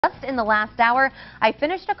Just in the last hour, I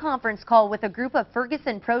finished a conference call with a group of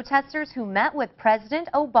Ferguson protesters who met with President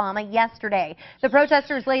Obama yesterday. The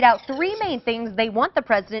protesters laid out three main things they want the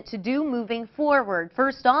president to do moving forward.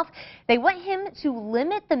 First off, they want him to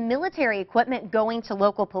limit the military equipment going to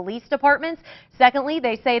local police departments. Secondly,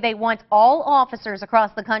 they say they want all officers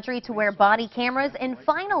across the country to wear body cameras. And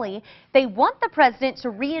finally, they want the president to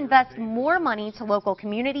reinvest more money to local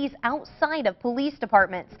communities outside of police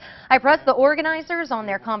departments. I pressed the organizers on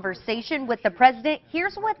their conversation with the president.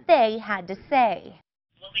 Here's what they had to say.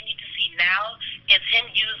 What we need to see now is him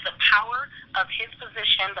use the power of his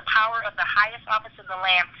position, the power of the highest office in the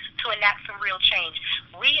land, to enact some real change.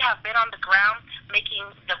 We have been on the ground making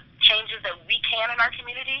the changes that we can in our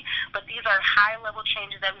community, but these are high-level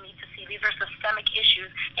changes that we need to see. These are systemic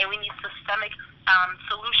issues, and we need systemic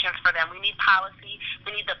solutions for them. We need policy.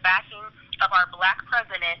 We need the backing of our black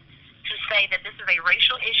president to say that this is a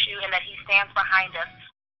racial issue and that he stands behind us.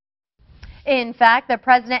 In fact, the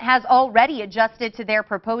president has already adjusted to their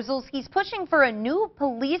proposals. He's pushing for a new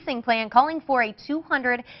policing plan, calling for a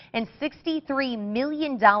 $263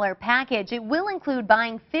 million package. It will include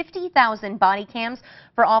buying 50,000 body cams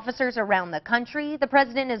for officers around the country. The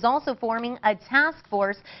president is also forming a task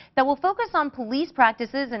force that will focus on police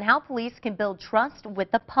practices and how police can build trust with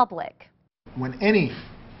the public. When any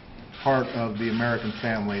part of the American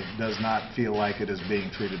family does not feel like it is being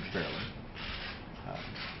treated fairly,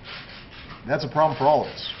 that's a problem for all of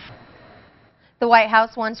us. The White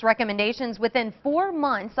House wants recommendations within 4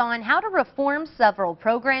 months on how to reform several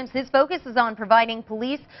programs. His focus is on providing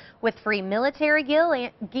police with free military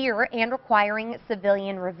gear and requiring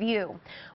civilian review.